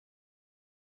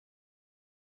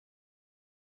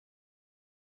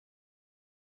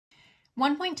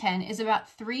1.10 is about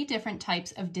 3 different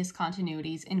types of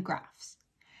discontinuities in graphs.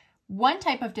 One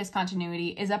type of discontinuity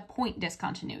is a point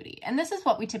discontinuity, and this is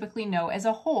what we typically know as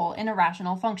a hole in a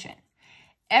rational function.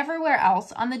 Everywhere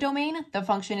else on the domain, the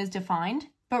function is defined,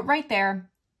 but right there,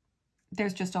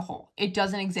 there's just a hole. It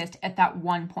doesn't exist at that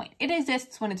one point. It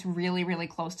exists when it's really, really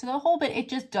close to the hole, but it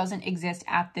just doesn't exist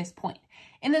at this point.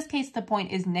 In this case, the point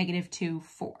is -2,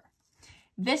 4.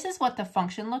 This is what the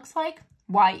function looks like.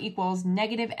 Y equals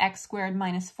 -x squared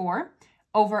minus 4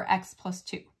 over x plus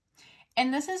 2.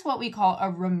 And this is what we call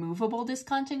a removable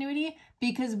discontinuity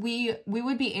because we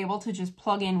would be able to just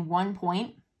plug in one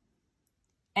point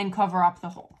and cover up the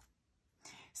hole.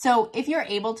 So if you're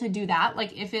able to do that,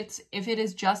 like if it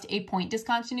is just a point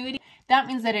discontinuity, that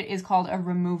means that it is called a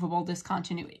removable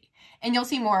discontinuity. And you'll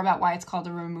see more about why it's called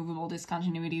a removable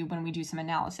discontinuity when we do some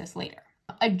analysis later.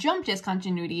 A jump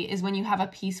discontinuity is when you have a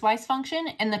piecewise function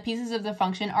and the pieces of the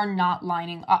function are not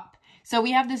lining up. So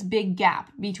we have this big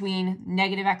gap between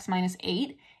 -x minus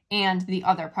 8 and the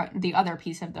other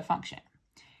piece of the function.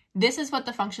 This is what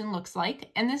the function looks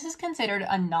like, and this is considered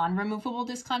a non-removable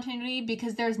discontinuity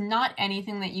because there's not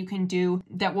anything that you can do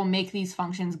that will make these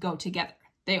functions go together.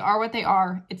 They are what they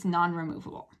are, it's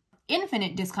non-removable.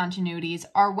 Infinite discontinuities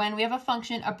are when we have a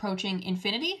function approaching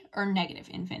infinity or negative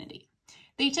infinity.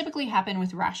 They typically happen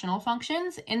with rational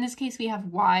functions. In this case, we have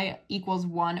y equals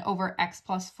 1 over x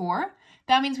plus 4.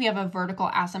 That means we have a vertical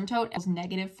asymptote as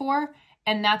 -4,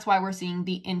 and that's why we're seeing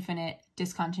the infinite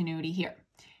discontinuity here.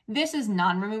 This is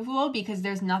non-removable because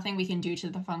there's nothing we can do to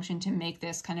the function to make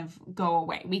this kind of go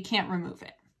away. We can't remove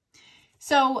it.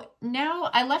 So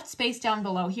now I left space down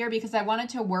below here because I wanted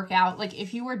to work out, like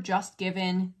if you were just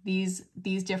given these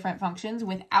different functions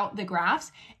without the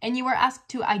graphs and you were asked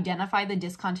to identify the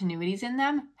discontinuities in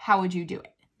them, how would you do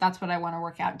it? That's what I want to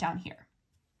work out down here.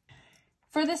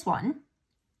 For this one,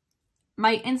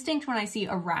 my instinct when I see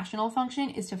a rational function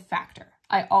is to factor.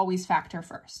 I always factor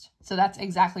first. So that's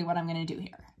exactly what I'm going to do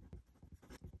here.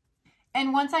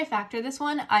 And once I factor this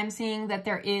one, I'm seeing that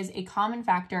there is a common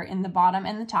factor in the bottom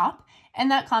and the top,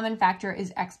 and that common factor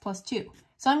is x plus 2.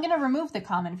 So I'm going to remove the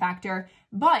common factor,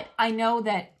 but I know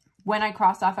that when I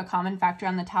cross off a common factor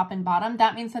on the top and bottom,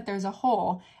 that means that there's a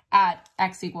hole at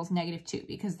x equals -2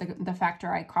 because the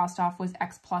factor I crossed off was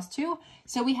x plus 2.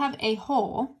 So we have a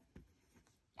hole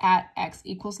at x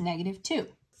equals -2.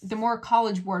 The more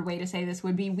College Board way to say this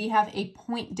would be we have a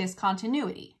point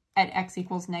discontinuity at x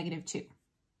equals -2.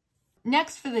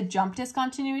 Next, for the jump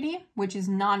discontinuity, which is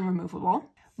non-removable,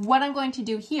 what I'm going to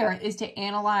do here is to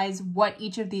analyze what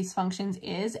each of these functions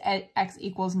is at x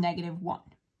equals -1.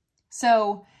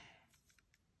 So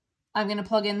I'm going to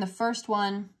plug in the first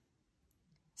one.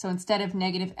 So instead of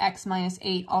 -x minus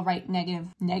 8, I'll write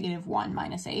 -1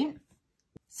 minus 8.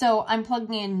 So I'm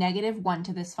plugging in -1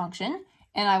 to this function,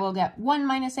 and I will get 1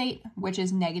 minus 8, which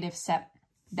is -7.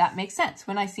 That makes sense.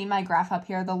 When I see my graph up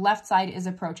here, the left side is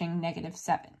approaching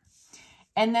 -7.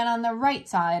 And then on the right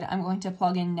side, I'm going to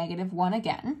plug in -1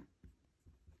 again.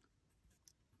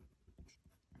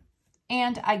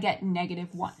 And I get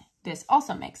 -1. This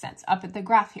also makes sense. Up at the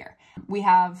graph here, we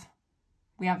have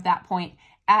that point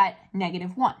at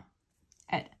 -1,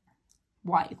 at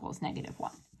y equals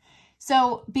 -1.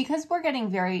 So because we're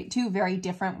getting two very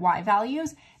different y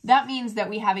values, that means that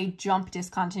we have a jump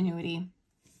discontinuity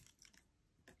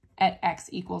at x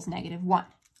equals -1.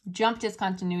 Jump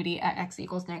discontinuity at x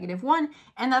equals -1,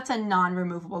 and that's a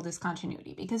non-removable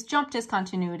discontinuity because jump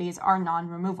discontinuities are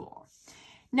non-removable.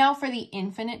 Now for the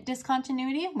infinite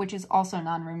discontinuity, which is also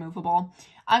non-removable,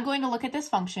 I'm going to look at this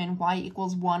function, y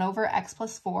equals 1 over x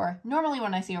plus 4. Normally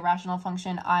when I see a rational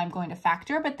function, I'm going to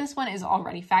factor, but this one is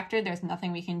already factored. There's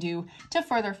nothing we can do to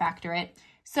further factor it.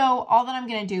 So all that I'm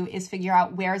going to do is figure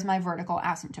out where's my vertical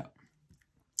asymptote.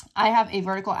 I have a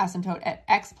vertical asymptote at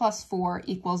x plus 4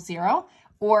 equals 0,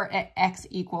 or at x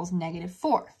equals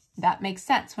 -4. That makes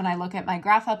sense. When I look at my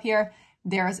graph up here,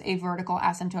 there's a vertical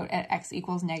asymptote at x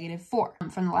equals -4.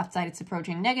 From the left side, it's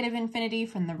approaching negative infinity.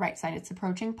 From the right side, it's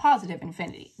approaching positive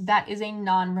infinity. That is a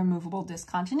non-removable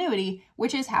discontinuity,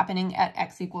 which is happening at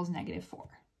x equals -4.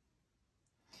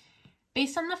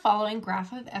 Based on the following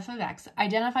graph of f of x,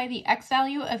 identify the x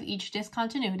value of each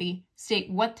discontinuity,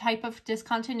 state what type of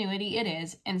discontinuity it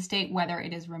is, and state whether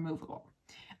it is removable.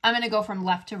 I'm going to go from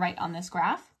left to right on this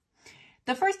graph.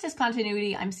 The first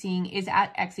discontinuity I'm seeing is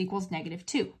at x equals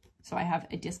 -2. So I have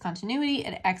a discontinuity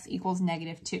at x equals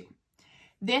 -2.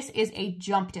 This is a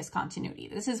jump discontinuity.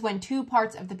 This is when two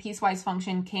parts of the piecewise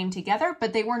function came together,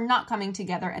 but they were not coming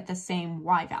together at the same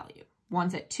y value.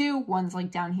 One's at 2, one's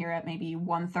like down here at maybe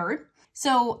 1/3.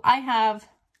 So I have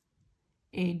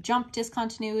a jump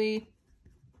discontinuity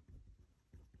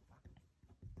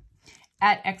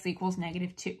at x equals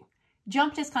 -2.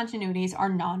 Jump discontinuities are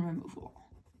non-removable.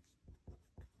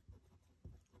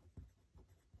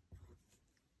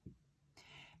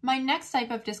 My next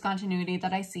type of discontinuity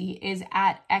that I see is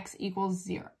at x equals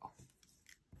 0.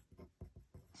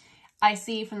 I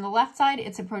see from the left side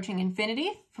it's approaching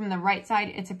infinity, from the right side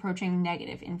it's approaching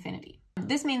 -infinity.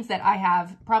 This means that I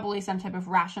have probably some type of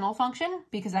rational function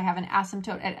because I have an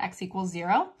asymptote at x equals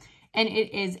 0, and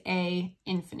it is a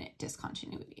infinite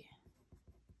discontinuity.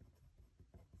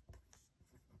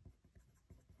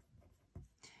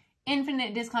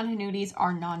 Infinite discontinuities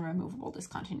are non-removable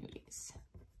discontinuities.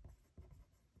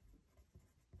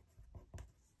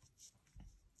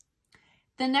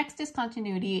 The next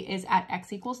discontinuity is at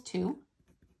x equals 2,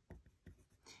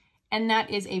 and that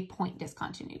is a point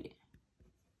discontinuity.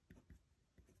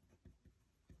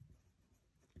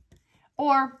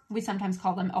 Or we sometimes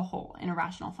call them a hole in a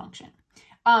rational function.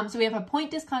 So we have a point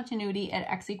discontinuity at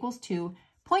x equals 2.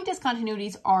 Point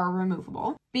discontinuities are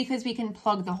removable because we can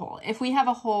plug the hole. If we have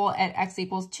a hole at x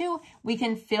equals 2, we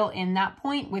can fill in that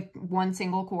point with one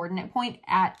single coordinate point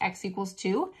at x equals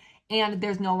 2, and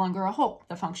there's no longer a hole.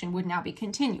 The function would now be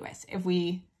continuous if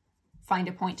we find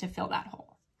a point to fill that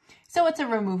hole. So it's a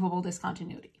removable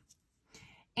discontinuity.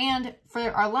 And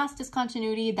for our last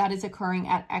discontinuity that is occurring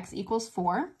at x equals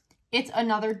 4, it's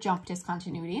another jump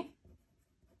discontinuity.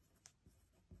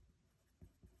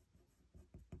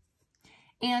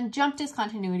 And jump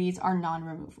discontinuities are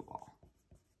non-removable.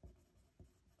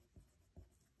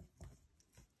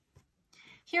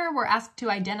 Here we're asked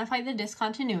to identify the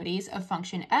discontinuities of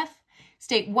function f,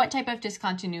 state what type of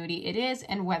discontinuity it is,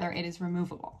 and whether it is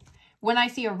removable. When I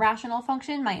see a rational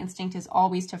function, my instinct is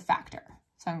always to factor.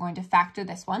 So I'm going to factor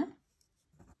this one.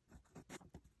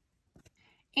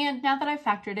 And now that I've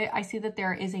factored it, I see that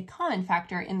there is a common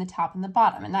factor in the top and the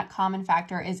bottom, and that common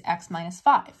factor is x minus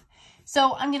 5.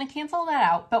 So I'm going to cancel that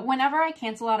out, but whenever I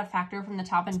cancel out a factor from the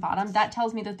top and bottom, that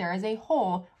tells me that there is a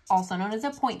hole, also known as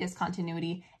a point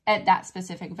discontinuity, at that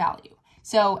specific value.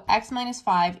 So x minus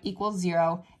 5 equals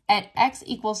 0. At x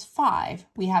equals 5,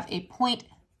 we have a point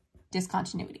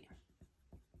discontinuity.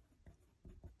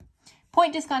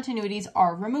 Point discontinuities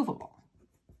are removable.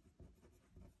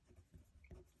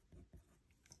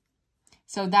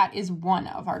 So that is one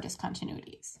of our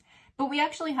discontinuities. But we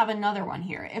actually have another one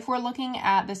here. If we're looking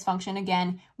at this function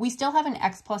again, we still have an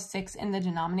x plus 6 in the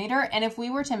denominator. And if we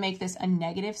were to make this a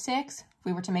 -6, if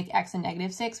we were to make x a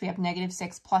 -6, we have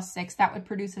 -6 plus 6, that would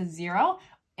produce a 0.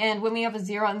 And when we have a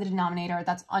 0 in the denominator,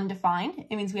 that's undefined.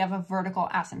 It means we have a vertical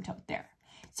asymptote there.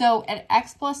 So at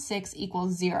x plus 6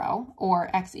 equals 0,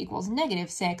 or x equals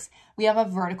 -6, we have a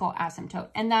vertical asymptote,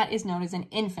 and that is known as an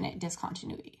infinite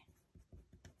discontinuity.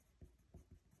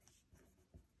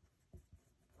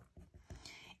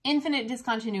 Infinite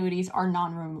discontinuities are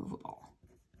non-removable.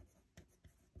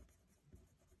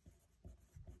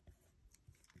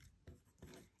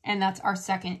 And that's our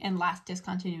second and last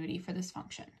discontinuity for this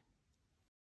function.